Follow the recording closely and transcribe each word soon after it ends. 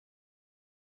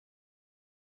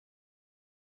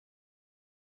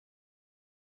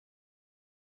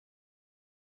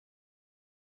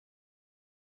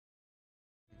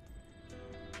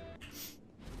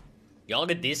Y'all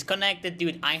get disconnected?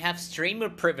 Dude, I have streamer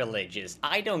privileges.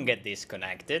 I don't get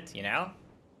disconnected, you know?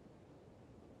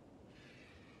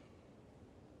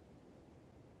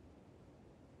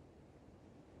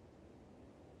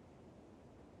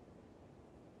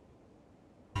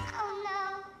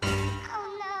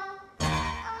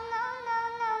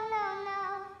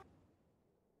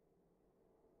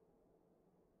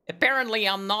 Apparently,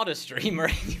 I'm not a streamer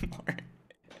anymore.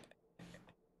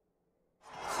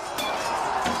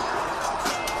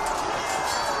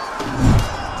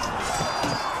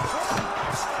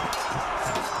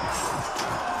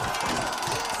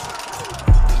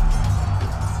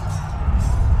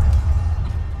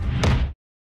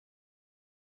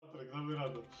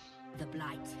 The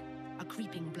blight, a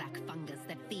creeping black fungus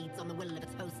that feeds on the will of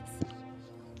its hosts.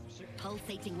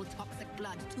 Pulsating with toxic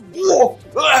blood, too dangerous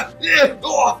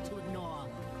to ignore.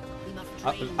 We must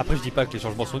drain Après je dis pas que les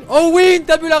changements sont... Oh oui, une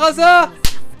tabula rasa.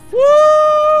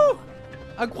 Wouh,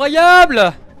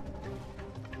 incroyable.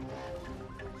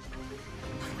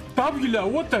 Tabula,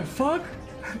 what the fuck?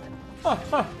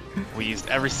 We used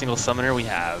every single summoner we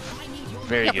have.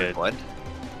 Very good. What?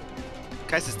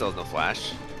 Kaisa still has no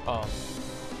flash. Oh.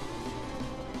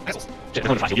 I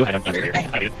don't have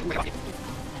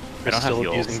still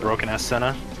heals. using Broken ass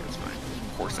Senna. That's fine.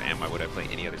 Of course I am. Why would I play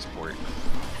any other support?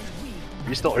 Are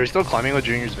you still climbing with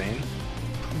Junior's Vein?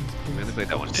 We only played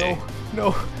that one day.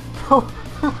 No.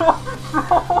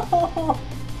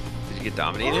 Did you get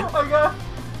dominated? I got.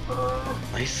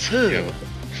 Nice. Yeah,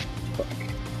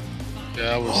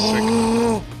 I was sick.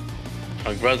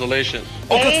 Congratulations.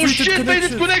 Oh shit,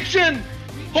 faded connection!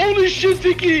 Holy shit,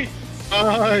 Vicky!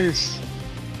 Nice!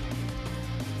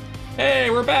 Hey,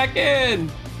 we're back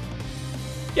in.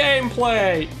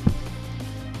 Gameplay.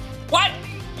 What?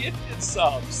 Gifted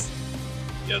subs.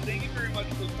 Yo, thank you very much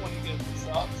for the 20 gifted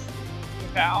subs.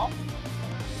 Pal.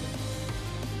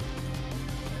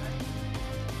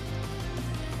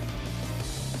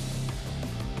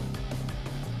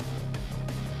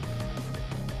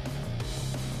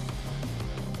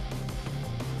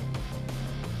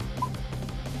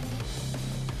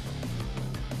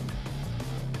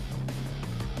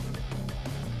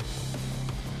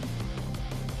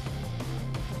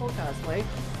 Cosplay.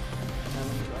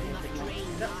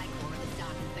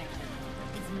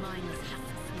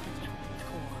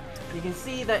 You can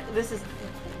see that this is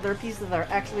their pieces are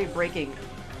actually breaking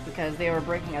because they were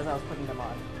breaking as I was putting them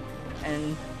on,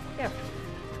 and yeah.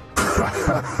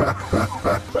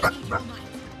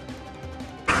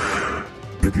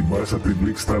 Getting más at the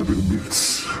Blick started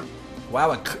minutes.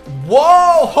 Wow!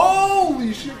 Whoa!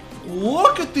 Holy shit!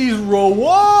 Look at these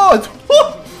rewards!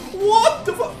 What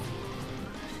the fuck?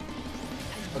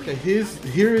 Okay,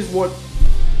 here is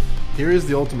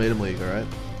the Ultimatum League, alright?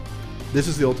 This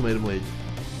is the Ultimatum League.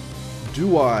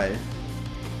 Do I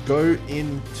go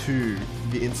into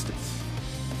the instance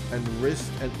and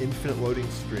risk an infinite loading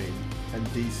screen and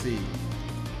DC?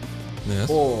 Yes.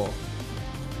 Or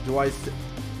do I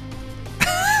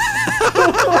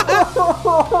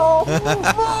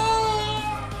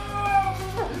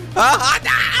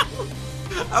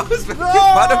I was making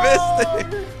fun of his thing.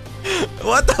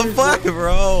 What the fuck,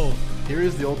 bro? Here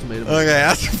is the Ultimatum. Okay,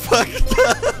 that's fucked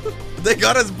up. They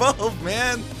got us both,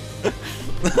 man.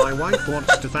 My wife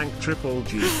wants to thank Triple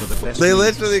G for the best. They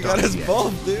literally got us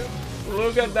both, dude.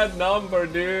 Look at that number,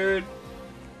 dude.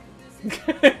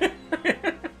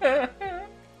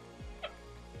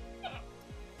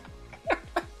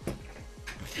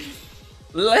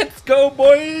 Let's go,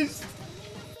 boys.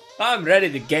 I'm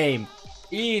ready to game.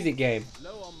 Easy game.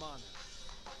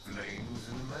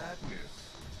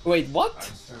 Wait, what?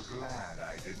 I'm so glad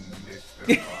I didn't miss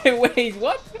Wait,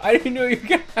 what? I didn't know you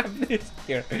could have this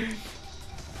here.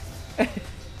 Wait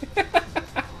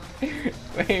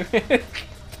a minute.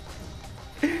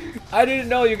 I didn't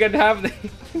know you could have this.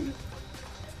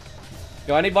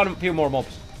 Yo, I need a few more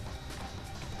mobs.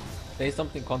 Say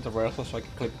something controversial so I can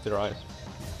clip it to their eyes.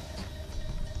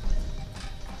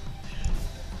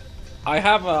 I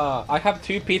have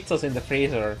two pizzas in the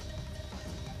freezer.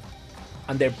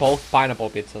 And they're both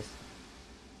pineapple pizzas.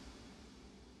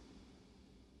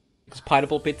 Because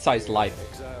pineapple pizza is life.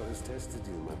 Exile has tested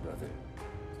you, my brother.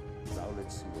 Now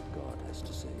let's see what God has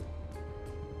to say.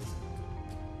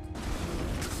 I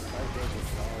brought the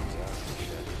farms out to the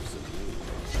shadows of you.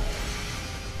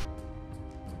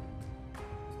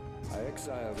 I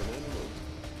exiled an animal.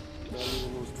 Now you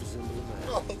almost resemble a man.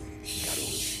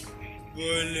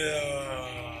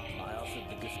 I offered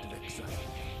the gift of exile.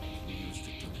 We used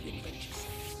it to reinvent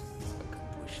yourself. I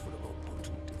couldn't wish for a more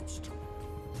potent instrument.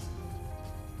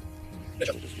 It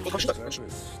is my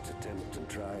purpose to tempt and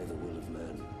try the will of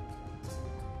man.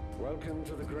 Welcome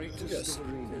to the greatest of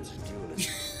arenas, duelist.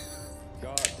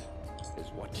 God is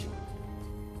watching.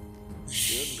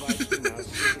 You invite the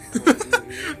master to call you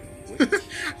here, witch.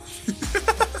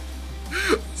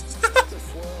 This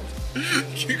world.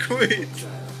 Keep going.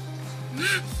 Time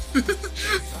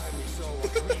we saw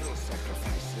what real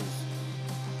sacrifices.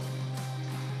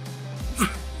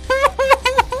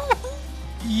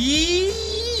 Yee.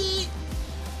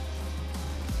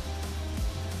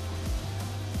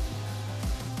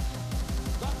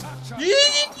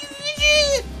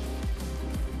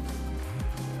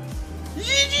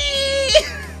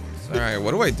 Alright,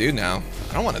 what do I do now?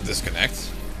 I don't want to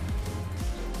disconnect.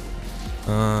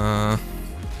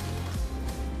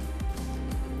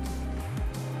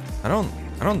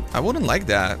 I wouldn't like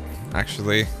that,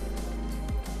 actually.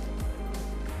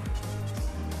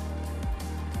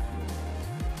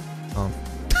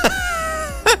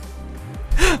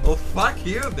 Well, fuck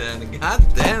you then. God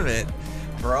damn it,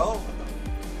 bro.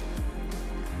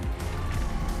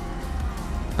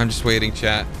 I'm just waiting,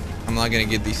 chat. I'm not gonna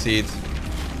get DC'd.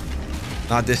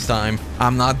 Not this time.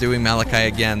 I'm not doing Malachi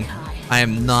again. I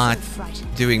am not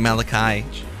doing Malachi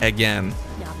again.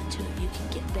 Now the two of you can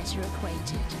get better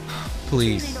acquainted.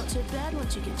 Please. It's really not so bad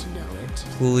once you get to know it.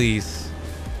 Please.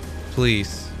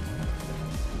 Please.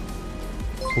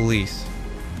 Please.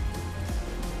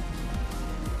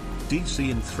 DC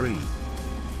in 3,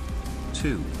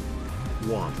 2,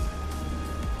 1.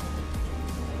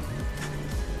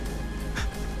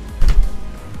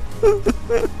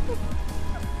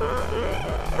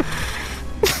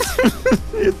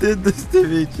 You did this to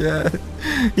me, Chad.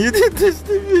 You did this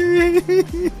to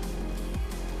me.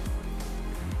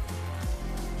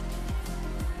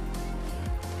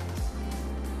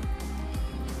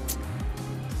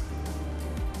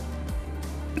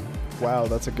 Wow,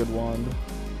 that's a good wand.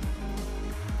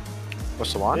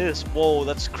 What's the wand? Yes, whoa,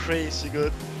 that's crazy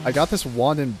good. I got this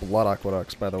wand in Blood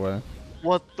Aqueducts, by the way.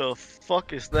 What the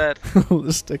fuck is that?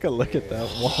 Just take a look at that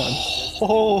wand.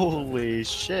 Holy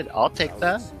shit, I'll take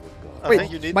that. I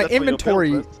think you Wait, need my that for your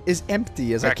inventory build, is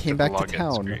empty as I came back to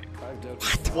town.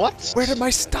 What? Where did my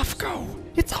stuff go?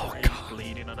 It's all gone.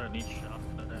 Bleeding, I don't need shock,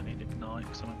 I don't need ignite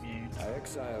because I'm immune. I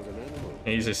exiled an animal.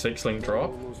 Easy 6-link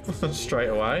drop. Straight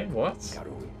away. What?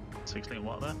 6-link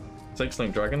what there?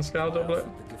 6-link dragon scale doublet.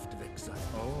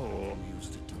 Oh.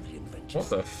 What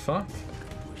the fuck?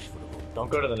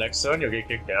 Don't go to the next zone, you'll get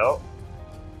kicked out.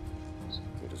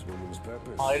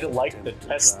 I'd like to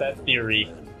test that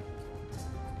theory.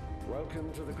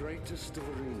 Welcome to the greatest of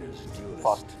arenas, duelist.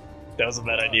 Fuck. That was a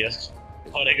bad idea.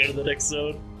 How'd I go to the next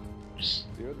zone?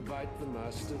 You invite the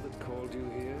master that called you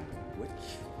here,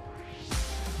 witch.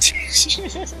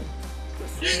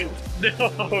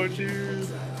 No, dude.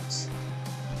 It's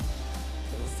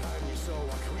time we saw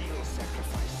what real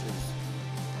sacrifices.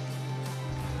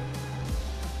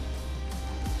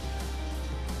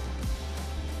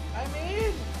 I'm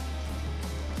in!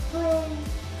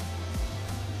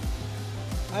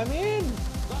 I'm in!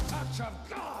 The touch of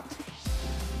God!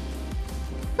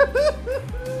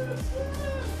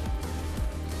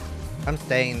 I'm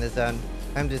staying in this zone.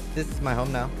 This is my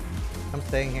home now. I'm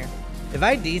staying here. If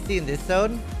I DC in this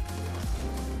zone,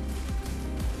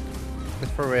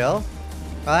 it's for real.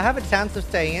 Well, I have a chance of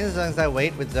staying in as long as I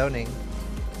wait with zoning.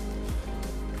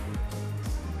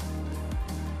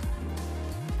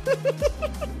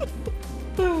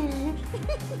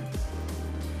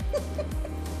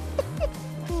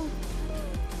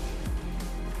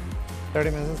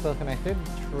 $30 minutes still connected.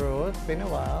 True, it's been a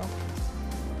while.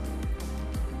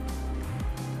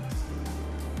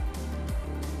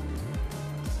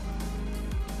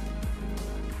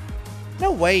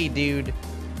 No way, dude.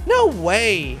 No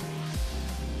way.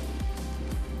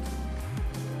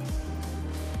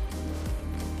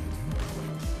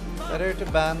 Better to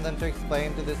ban than to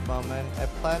explain to this moment. I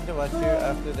plan to watch you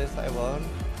after this, I won't.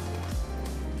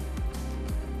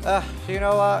 You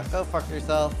know what? Go fuck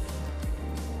yourself.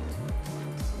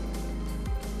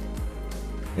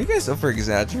 Are you guys over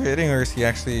exaggerating, or is he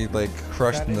actually like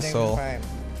crushed in the soul?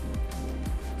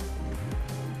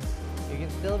 You can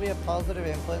still be a positive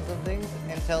influence on things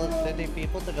and tell shitty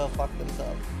people to go fuck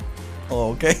themselves.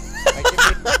 Oh, okay.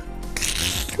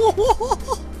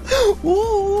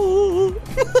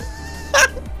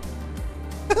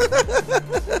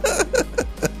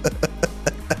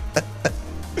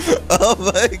 Oh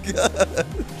my god.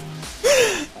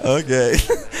 Okay.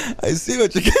 I see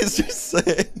what you guys are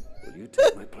saying. Will you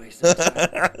take my place?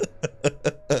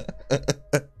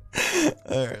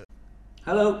 Alright.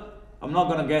 Hello. I'm not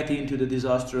gonna get into the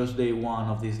disastrous day one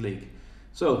of this league.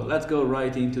 So let's go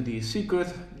right into the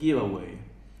secret giveaway.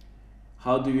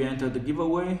 How do you enter the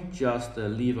giveaway? Just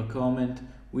leave a comment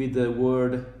with the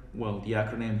word, well, the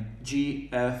acronym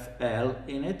GFL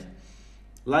in it.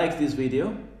 Like this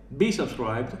video, be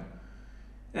subscribed,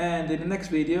 and in the next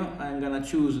video I'm gonna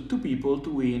choose 2 people to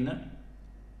win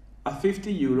a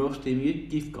 €50 Steam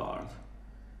gift card.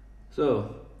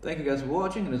 So, thank you guys for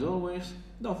watching, and as always,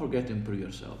 don't forget to improve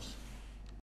yourselves.